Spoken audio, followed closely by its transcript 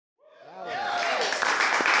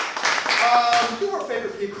Two of our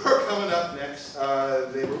favorite people are coming up next.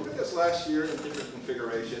 They were with us last year in different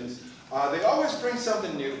configurations. They always bring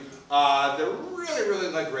something new. They're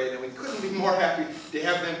really great, and we couldn't be more happy to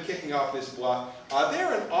have them kicking off this block.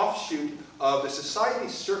 They're an offshoot of the Society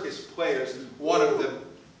Circus Players, one of the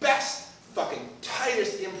best, fucking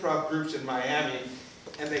tightest improv groups in Miami.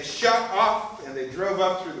 And they shot off and they drove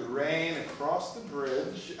up through the rain across the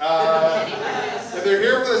bridge. And they're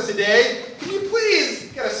here with us today. Can you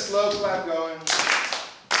please get a slow clap going?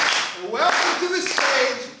 And welcome to the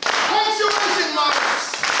stage, Punctuation Marks.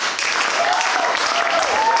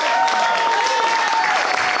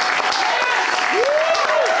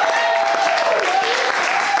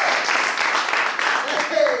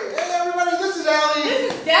 Hey everybody, this is Allie.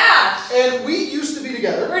 This is Dash. And we used to be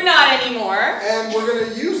together. We're not anymore. And we're going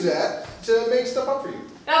to use that to make stuff up for you.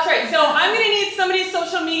 That's right. So I'm going to need somebody's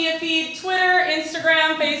social media feed, Twitter,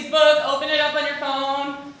 Instagram, Facebook. Open it up on your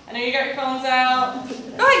phone. I know you got your phones out. Go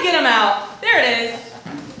ahead and get them out. There it is.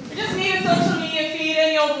 We just need a social media feed,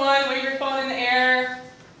 any old one. Wave your phone in the air.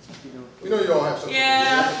 We know you all have social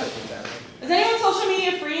media. Is anyone social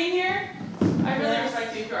media free in here? I really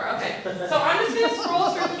respect you if you are. Okay. So I'm just going to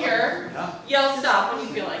scroll through here. Yell stop when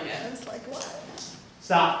you feel like it.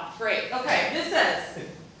 Stop. Great. Okay. This says,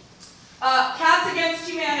 Cats Against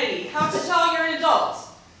Humanity. How to tell you're an adult.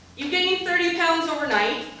 You gained 30 pounds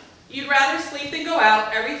overnight. You'd rather sleep than go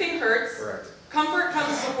out. Everything hurts. Correct. Comfort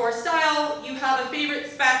comes before style. You have a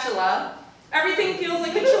favorite spatula. Everything feels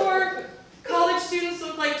like a chore. College students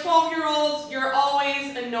look like 12-year-olds. You're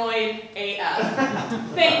always annoyed AF.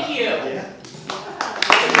 Thank you. Yeah.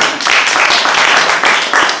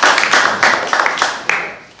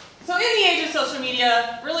 So in the age of social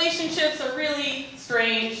media, relationships are really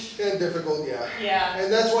strange. And difficult, yeah. Yeah.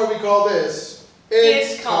 And that's why we call this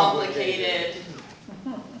It's complicated.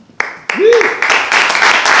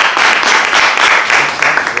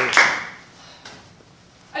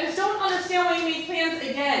 I just don't understand why you made plans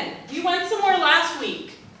again. We went somewhere last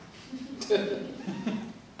week. Do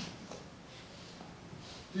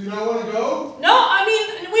you not want to go? No, I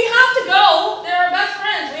mean, we have to go. They're our best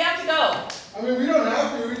friends. We have to go. I mean, we don't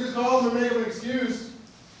have to. We just call them and make them an excuse.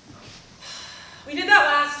 We did that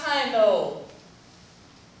last time, though.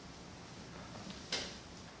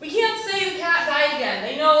 We can't say the cat died again.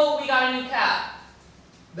 They know we got a new cat.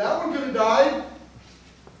 That one could have died.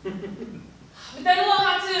 But then we'll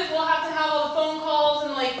have to have all the phone calls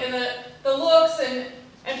and the looks and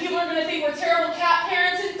people are gonna think we're terrible cat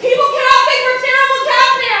parents and people cannot think we're terrible cat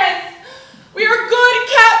parents! We are good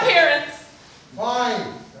cat parents!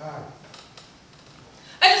 Fine. God.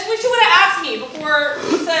 I just wish you would have asked me before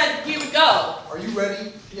you said you would go. Are you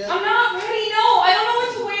ready yet? I'm not ready, no. I don't know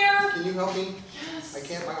what to wear. Can you help me? Yes. I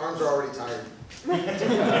can't. My arms are already tired.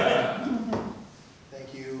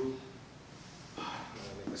 Thank you. You're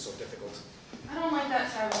gonna make this so difficult. I don't like that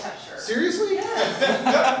Travel Cat shirt. Seriously? Yes.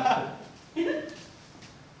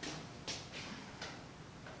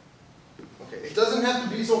 Okay, it doesn't have to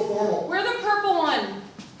be so formal. Wear the purple one.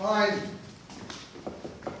 Fine.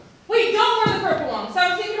 Wait, don't wear the purple one. So I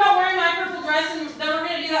was thinking about wearing my purple dress and then we're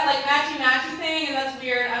gonna do that like matchy-matchy thing and that's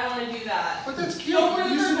weird. I don't want to do that. But that's cute. Don't wear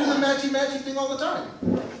the You used to do purple the one. matchy-matchy thing all the time.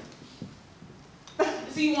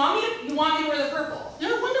 So you want me to wear the purple?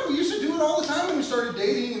 Yeah, why not? We used to do it all the time when we started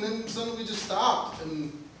dating, and then suddenly we just stopped.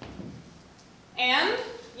 And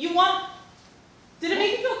you want? Did it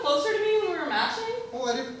make you feel closer to me when we were matching? Well,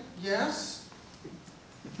 I didn't. Yes.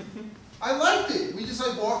 I liked it. We just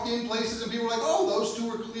walked in places, and people were like, "Oh, those two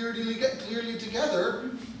are clearly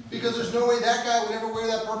together," because there's no way that guy would ever wear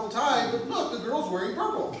that purple tie. But look, the girl's wearing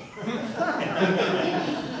purple.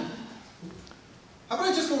 How about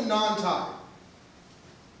I just go non-tie?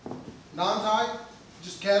 Non-tie?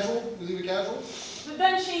 Just casual? We leave it casual? But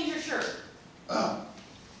then change your shirt. Oh.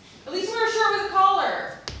 At least wear a shirt with a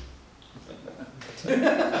collar.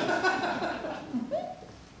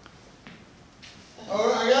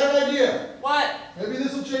 Oh, I got an idea. What? Maybe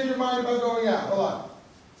this will change your mind about going out. Hold on.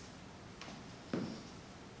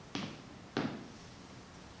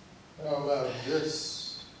 How about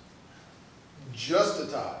this? Just a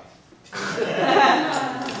tie.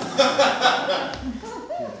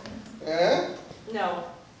 Eh? No.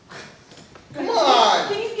 Come on!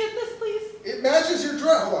 Can you get this, please? It matches your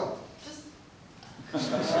dress. Hold on. Just.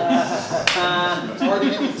 It's hard to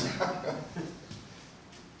get the tie.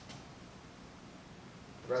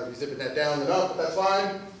 I'd rather be zipping that down than up, but that's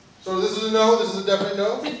fine. So this is a no? This is a definite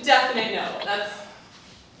no? It's a definite no.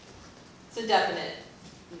 It's a definite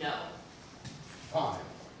no. Fine.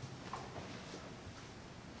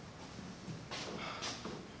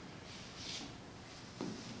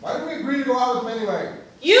 Why did we agree to go out with him anyway?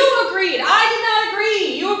 You agreed. I did not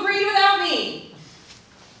agree. You agreed without me.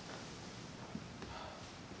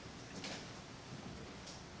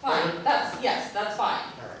 Fine. Yes, that's fine.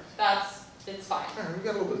 All right. It's fine. All right, we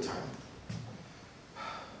got a little bit of time.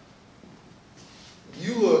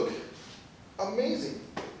 You look amazing.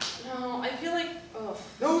 No, I feel like, ugh.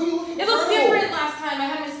 No, you look incredible. It looked different last time. I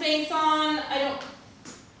had my Spanx on.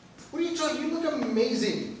 What are you talking? You look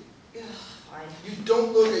amazing. Ugh, fine. You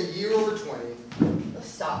don't look a year over 20.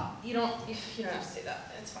 Stop. You don't have to say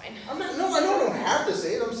that. It's fine. I don't have to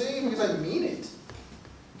say it. I'm saying it because I mean it.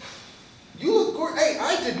 You look gorgeous. Hey,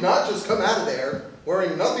 I did not just come out of there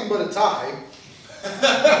wearing nothing but a tie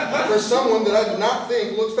for someone that I did not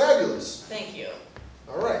think looks fabulous. Thank you.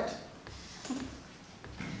 All right.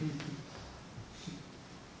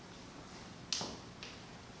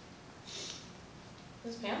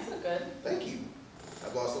 Those pants look good. Thank you.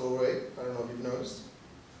 I've lost a little weight. I don't know if you've noticed.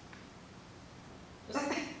 Just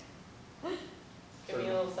give me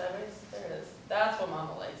a little sideways. There it is. That's what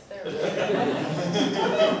Mama likes. There it is.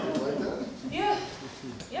 You like that? Yeah.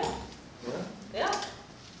 Yeah. Yeah? Yeah.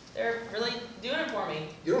 They're really doing it for me.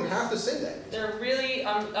 You don't have to say that. They're really,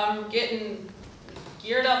 I'm getting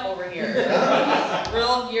geared up over here.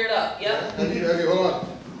 Real geared up. Yep. Have you, hold on.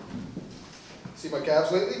 See my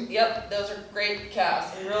calves lately? Yep, those are great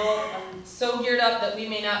calves. I'm so geared up that we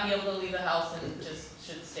may not be able to leave the house and just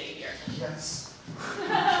should stay here. Yes. No,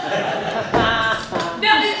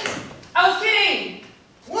 I was kidding.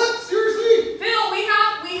 What? Seriously? Phil, we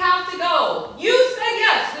have to go. You said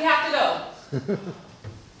yes, we have to go.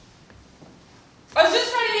 I was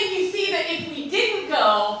just trying to make you see that if we didn't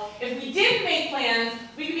go, if we didn't make plans,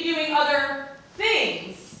 we could be doing other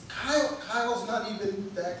things. Kyle's not even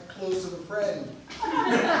that close of a friend.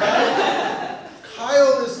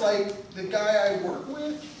 Kyle is like the guy I work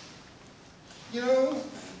with, you know?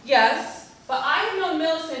 Yes, but I've known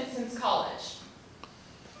Millicent since college.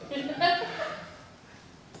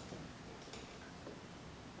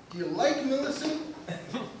 Do you like Millicent?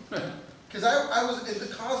 Because I was in the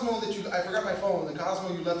Cosmo I forgot my phone, the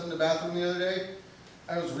Cosmo you left in the bathroom the other day,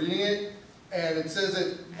 I was reading it, and it says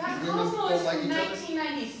that women Cosmo don't is like from each other.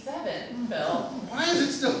 1997, Phil. Why is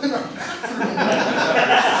it still in our bathroom?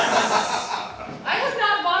 I have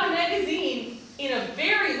not bought a magazine in a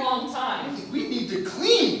very long time. We need to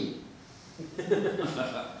clean.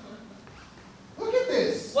 Look at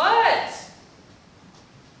this. What?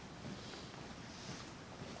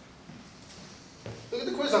 Look at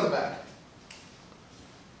the quiz on the back.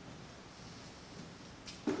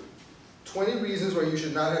 20 reasons why you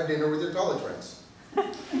should not have dinner with your college friends.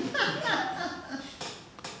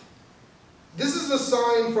 This is a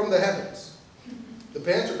sign from the heavens. The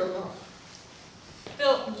pants are coming off.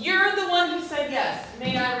 Phil, you're the one who said yes.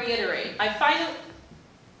 May I reiterate? I finally...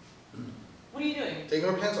 What are you doing? Taking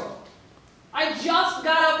our pants off. I just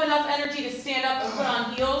got up enough energy to stand up and put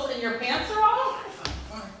on heels and your pants are off?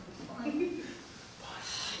 Fine.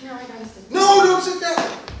 No, I gotta sit down. No, don't sit down.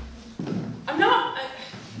 I'm not...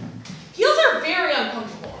 Heels are very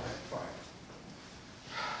uncomfortable. Fine.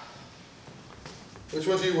 Which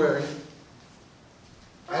ones are you wearing?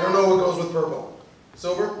 I don't know what goes with purple.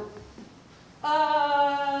 Silver?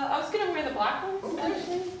 I was gonna wear the black ones, Okay.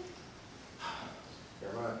 actually.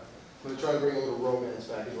 Never mind. I'm going to try to bring a little romance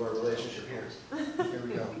back into our relationship here. Here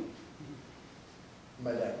we go.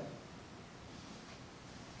 My dad.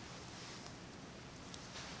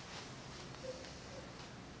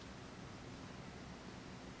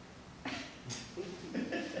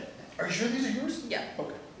 Are you sure these are yours? Yeah.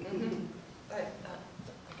 Okay. I got it.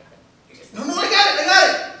 No, I got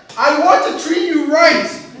it. I want to treat you right.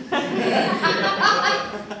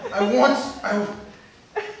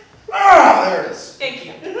 There it is. Thank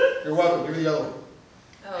you. You're welcome. Give me the other one.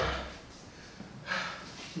 Oh.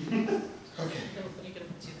 Okay. You can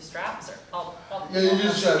do the straps, or I'll Yeah, you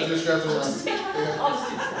just straps around. I'll just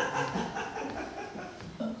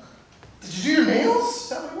do Did you do your nails? Is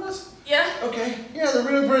that what it was? Yeah. Okay. Yeah, they're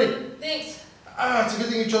really pretty. Thanks. It's a good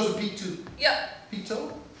thing you chose a peak tooth. Yep. Peak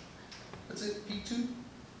toe? That's it? Peak tooth?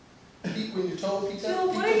 Peak when your toe peaks out? Phil,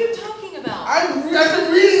 what are you talking about? I've been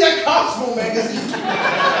reading that Cosmo magazine.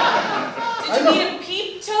 Did you mean a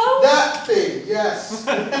peep toe? That thing, yes.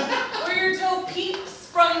 Where your toe peeps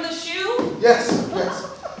from the shoe? Yes.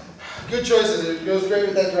 Good choices. It goes great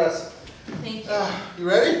with that dress. Thank you. You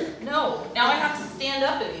ready? No, now I have to stand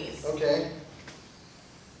up in these. Okay.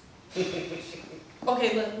 Okay,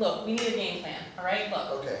 look, we need a game plan, all right?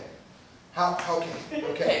 Look. Okay. Okay.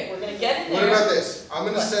 Okay, we're gonna get in there. What about this? I'm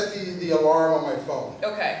going to set the alarm on my phone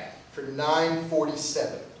Okay. for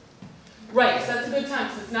 9:47. Right, so that's a good time,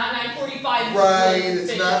 because it's not 9:45. Right,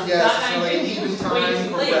 it's not, yes, it's not like an Way even too time.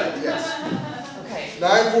 close.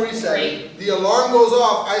 9:47. The alarm goes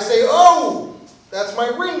off. I say, oh, that's my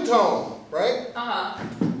ringtone, right?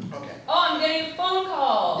 Okay. Oh, I'm getting a phone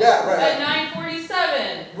call. Yeah, right. At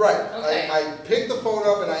 9:47. Right. Okay. I pick the phone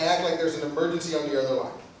up and I act like there's an emergency on the other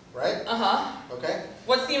line, right? Okay.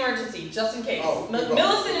 What's the emergency? Just in case. Oh,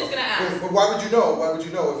 Millicent is gonna ask. But why would you know? Why would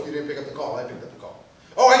you know if you didn't pick up the call? I picked up the call.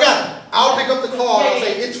 Oh, I got it. I'll pick up the call and I'll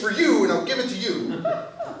say, it's for you, and I'll give it to you.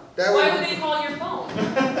 Why would they call your phone?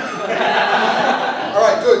 All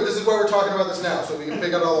right, good. This is why we're talking about this now, so we can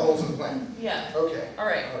pick out all the holes in the plan. Yeah. Okay. All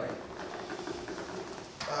right. All right.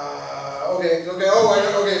 Okay.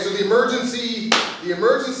 Oh, okay. So the emergency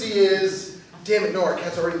is. Damn it! No, our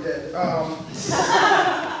cat's already dead.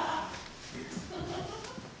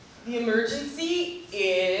 The emergency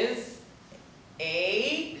is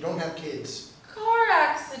a You don't have kids. car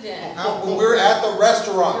accident. Well, we're at the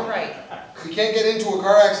restaurant. You're right. We can't get into a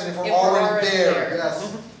car accident if we're already there. there.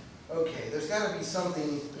 Yes. Okay. There's got to be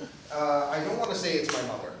something. I don't want to say it's my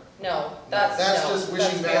mother. No, that's just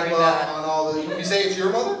wishing bad luck on all the. Can we say it's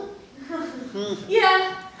your mother?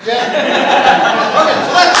 Yeah. Yeah. Okay.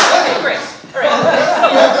 So Okay, great. All right.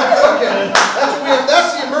 Okay. That's what we have.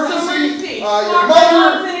 That's the emergency. Your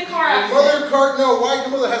mom's in a car accident. No, why your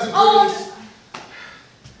mother hasn't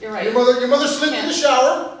You're right. Your mother slipped in the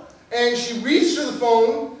shower and she reached for the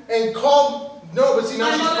phone and called. No, but see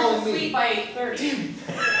now she's calling me. My mother's asleep by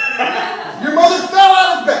 8:30. Your mother fell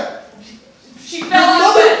out of bed. She fell out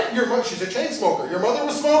of bed. She's a chain smoker. Your mother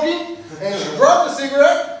was smoking and she dropped a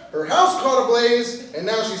cigarette. Her house caught a blaze and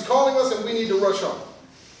now she's calling us and we need to rush home.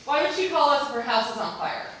 Why would she call us if her house is on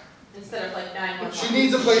fire instead of like 911? She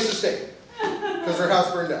needs a place to stay because her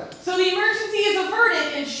house burned down. So the emergency is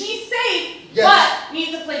averted and she's safe, yes. but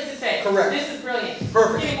needs a place to stay. Correct. This is brilliant.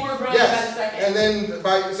 Perfect. Getting more brilliant by the second. And then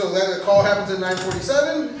so that the call happens at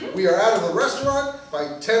 9:47. We are out of the restaurant by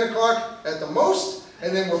 10 o'clock at the most.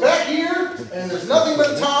 And then we're back here, and there's nothing but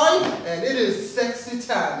a time, and it is sexy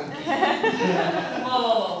time.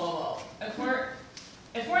 Whoa.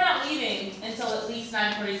 If we're not leaving until at least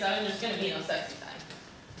 9:47, there's going to be no sexy time.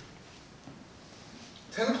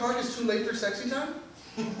 10 o'clock is too late for sexy time?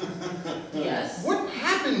 Yes. What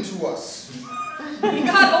happened to us? You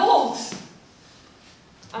got old.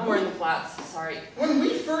 I'm wearing the flats, sorry. When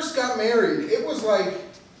we first got married, it was like,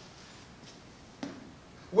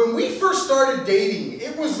 when we first started dating,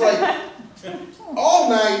 it was like all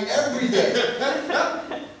night, every day.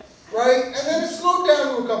 Right? And then it slowed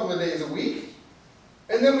down to a couple of days a week.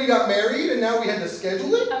 And then we got married, and now we had to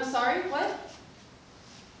schedule it. I'm sorry, what?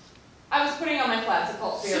 I was putting on my flats. It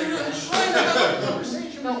felt very good. I'm trying to have a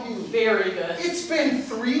conversation with you. Very good. It's been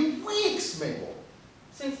 3 weeks, Mabel.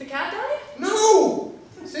 Since the cat died? No!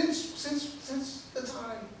 Since the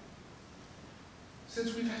time.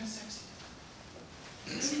 Since we've had sex.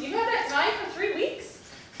 You've had that tie for 3 weeks?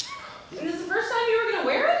 And this is the first time you were going to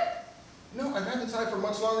wear it? No, I've had the tie for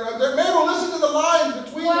much longer. Mabel, listen to the lines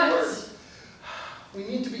between the words. We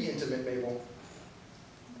need to be intimate, Mabel.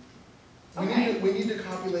 We need to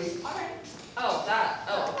copulate. All right. Oh, that.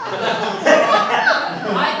 Oh.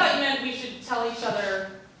 I thought you meant we should tell each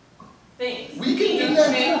other things. We can do that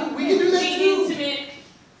too. We can do that too. Be intimate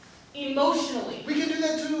emotionally. We can do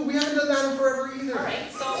that too. We haven't done that in forever either. All right,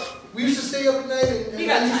 so. We used to stay up at night and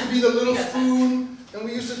I used to be the little spoon and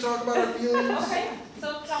we used to talk about our feelings. Okay,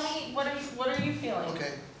 so tell me, what are you feeling?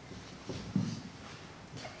 Okay.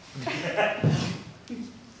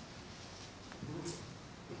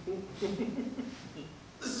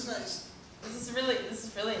 This is nice. This is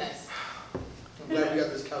really nice. I'm glad we got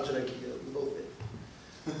this couch at IKEA. We both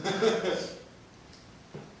fit.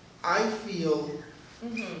 I feel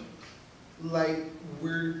like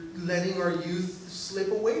we're letting our youth slip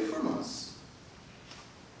away from us.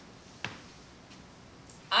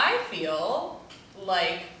 I feel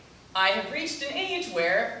like I have reached an age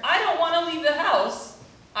where I don't want to leave the house.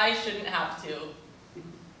 I shouldn't have to.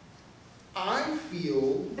 I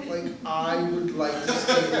feel like I would like to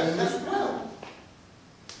stay home as well.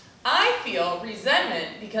 I feel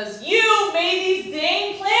resentment because you made these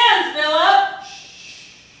dang plans, Philip!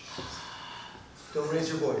 Shh. Don't raise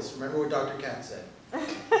your voice. Remember what Dr. Kat said.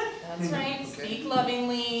 That's right. Okay. Speak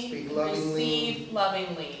lovingly. Speak lovingly. Receive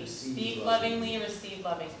lovingly. Receive Speak lovingly. lovingly. Receive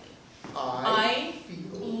lovingly. I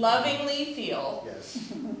lovingly feel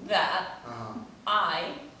yes. that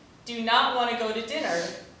I do not want to go to dinner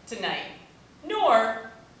tonight,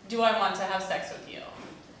 nor do I want to have sex with you.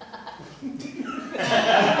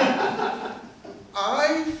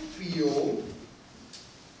 I feel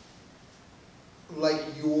like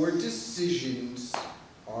your decisions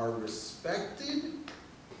are respected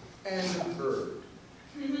and heard.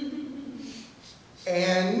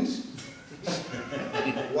 And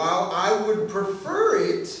while I would prefer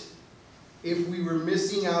it if we were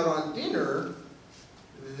missing out on dinner,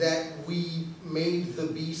 that we made the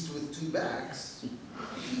beast with two backs,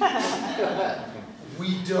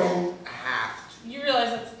 we don't have to. You realize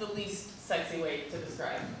that's the least sexy way to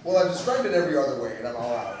describe. Well, I've described it every other way, and I'm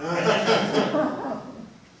all out.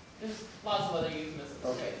 There's lots of other euphemisms.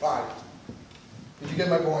 Okay, fine. Did you get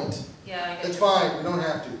my point? Yeah, I get It's it. fine, we don't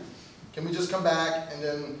have to. Can we just come back and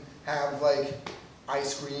then have like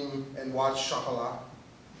ice cream and watch chocolat?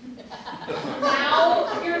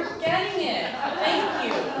 Now you're getting it. Thank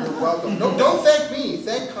you. You're welcome. No, don't thank me,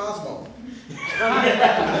 thank Cosmo.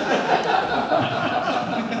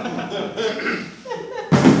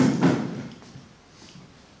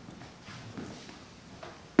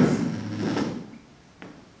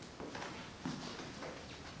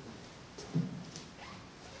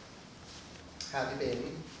 Happy baby.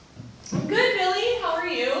 I'm good, Billy. How are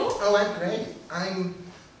you? Oh, I'm great.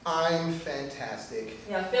 I'm fantastic.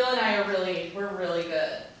 Yeah, Phil and I are we're really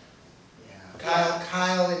good. Yeah.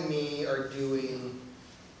 Kyle and me are doing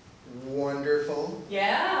wonderful.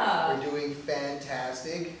 Yeah. We're doing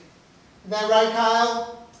fantastic. Isn't that right,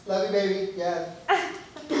 Kyle? Love you, baby. Yeah.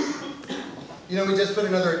 You know, we just put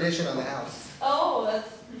another addition on the house. Oh, that's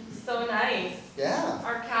so nice. Yeah.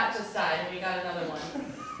 Our cat just died and we got another one.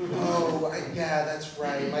 Oh, yeah, that's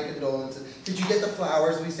right. My condolences. Did you get the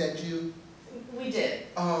flowers we sent you? We did.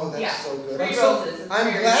 Oh, that's Yeah. so good. 3 I'm roses. It's I'm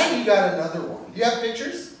very glad sweet. you got another one. Do you have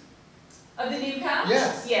pictures? Of the new cat?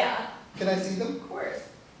 Yes. Yeah, Can I see them? of course.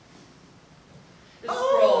 Just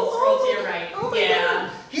Oh, scroll to your right. Oh my Yeah.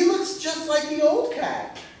 God. He looks just like the old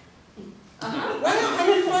cat. Uh-huh. Wow, how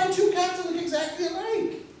did you find two cats that look exactly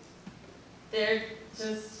alike? They're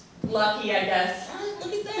just lucky, I guess.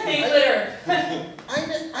 Look at that. Same litter.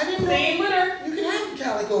 I didn't know Same litter. you could have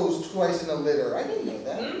calicos twice in a litter. I didn't know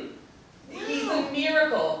that. Hmm? He's a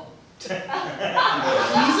miracle. He's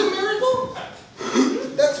a miracle?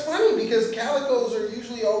 That's funny because calicos are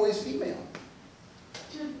usually always female.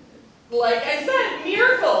 Like I said,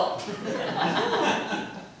 miracle.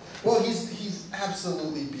 Well, he's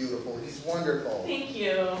absolutely beautiful. He's wonderful. Thank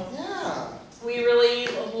you. Yeah. We really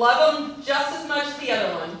love him just as much as the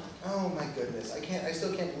other one. Oh my goodness. I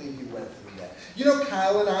still can't believe you went through that. You know,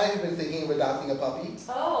 Kyle and I have been thinking of adopting a puppy.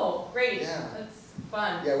 Oh, great. Yeah. That's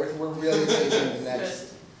fun. Yeah, we're really taking the That's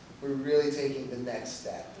next. We're really taking the next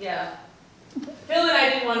step. Yeah. Phil and I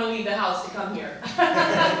didn't want to leave the house to come here.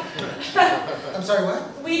 I'm sorry,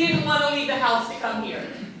 what? We didn't want to leave the house to come here.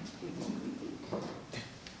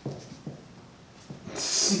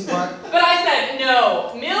 What? But I said,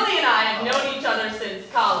 no. Millie and I have known each other since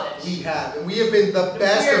college. We have, and we have been the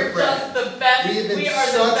best We're of friends. just the best. We have been are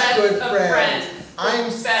such the best good of friends. The I'm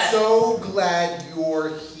best. so glad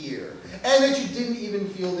you're here. And that you didn't even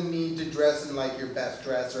feel the need to dress in like your best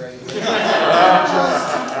dress or anything. you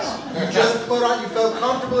just put on, you felt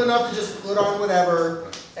comfortable enough to just put on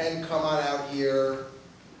whatever and come on out here.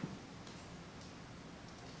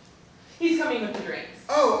 He's coming with the drinks.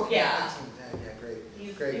 Oh, okay. Yeah. Excellent. Yeah, great.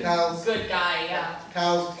 He's Great. a Kyle's- good guy, yeah.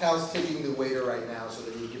 Kyle's tipping the waiter right now so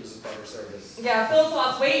that he gives us better service. Yeah, Phil's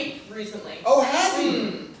lost weight recently. Oh, has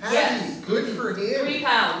he? Has yes. he? Good for him. 3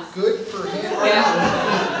 pounds. Good for him.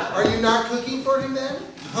 Yeah. Are you not cooking for him then?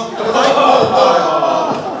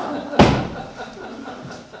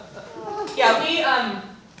 Yeah, we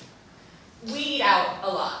eat out a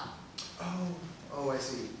lot. Oh, I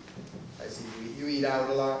see. I see. You eat out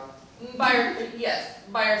a lot? By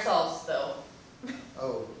ourselves though.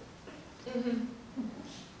 Oh. Mhm.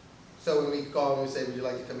 So when we call and we say, would you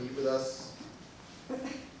like to come eat with us?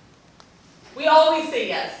 We always say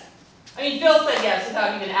yes. I mean, Phil said yes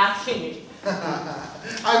without even asking me.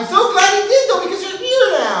 I'm so glad you did though because you're here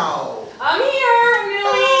now. I'm here,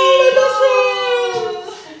 Millie.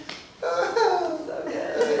 I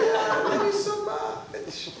love you so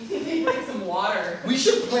much. You think they bring some water? We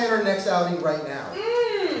should plan our next outing right now.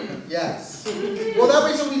 Mmm. Yes. Well, that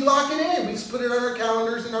way so we lock it in. We just put it on our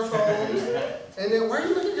calendars and our phones. And then, why are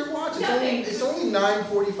you looking at your watch? It's only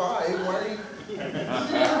 9:45. Why are you? We've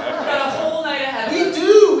got a whole night ahead of We us.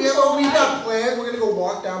 do. We've got plans. We're gonna go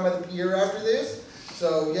walk down by the pier after this.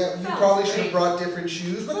 So yeah, you Sounds probably should have great. brought different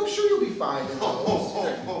shoes, but I'm sure you'll be fine in those.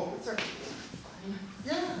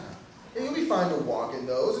 Yeah. And you'll be fine to walk in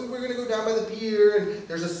those. And we're gonna go down by the pier, and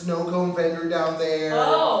there's a snow cone vendor down there.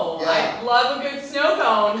 Oh, Yeah. I love a good snow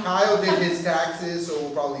cone. Kyle did his taxes, so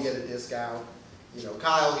we'll probably get a discount. You know,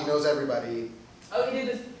 Kyle, he knows everybody. Oh, he did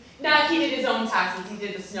this. Nah, he did his own taxes. He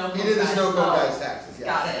did the snow cone. He did the guys. snow cone Oh, guy's taxes, yeah.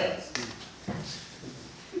 Got it.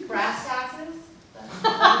 Brass taxes?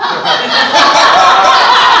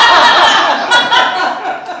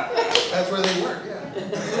 That's where they work, yeah.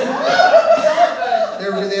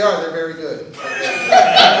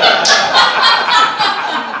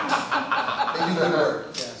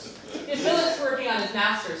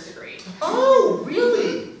 Oh,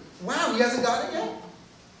 really? Wow, he hasn't got it yet?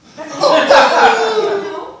 No.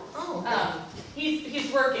 Oh, okay.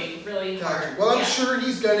 He's working really hard. Well, I'm Yeah. sure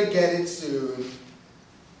he's gonna get it soon.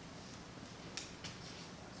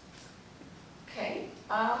 Okay.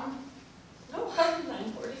 Oh,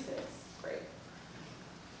 946. Great.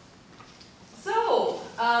 So,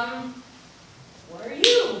 what are you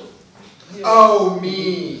doing? Oh,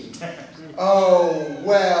 me. Oh,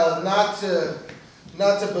 well, not to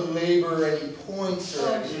belabor any points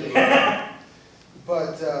or anything,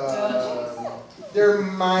 but there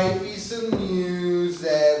might be some news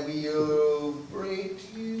that we'll bring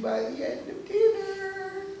to you by the end of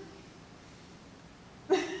dinner.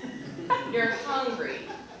 You're hungry.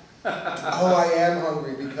 Oh, I am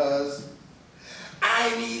hungry because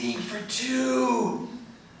I'm eating for two.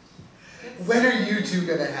 When are you two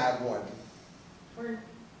gonna have one?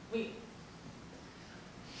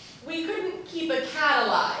 We couldn't keep a cat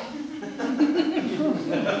alive.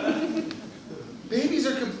 Babies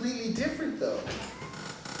are completely different, though.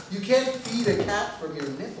 You can't feed a cat from your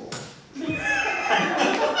nipple.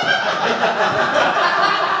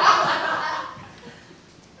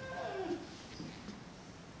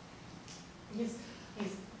 He's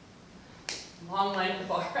long line at the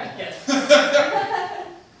bar, I guess.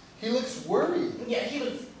 He looks worried. Yeah, he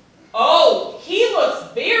looks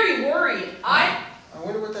very worried. I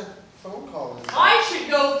wonder what that phone call is. I should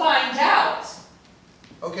go find out.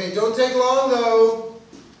 Okay, don't take long, though.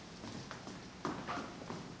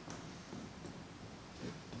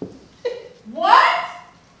 What?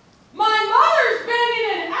 My mother's been in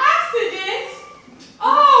an accident?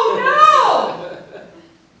 Oh no!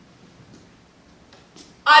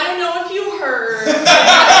 I don't know if you heard.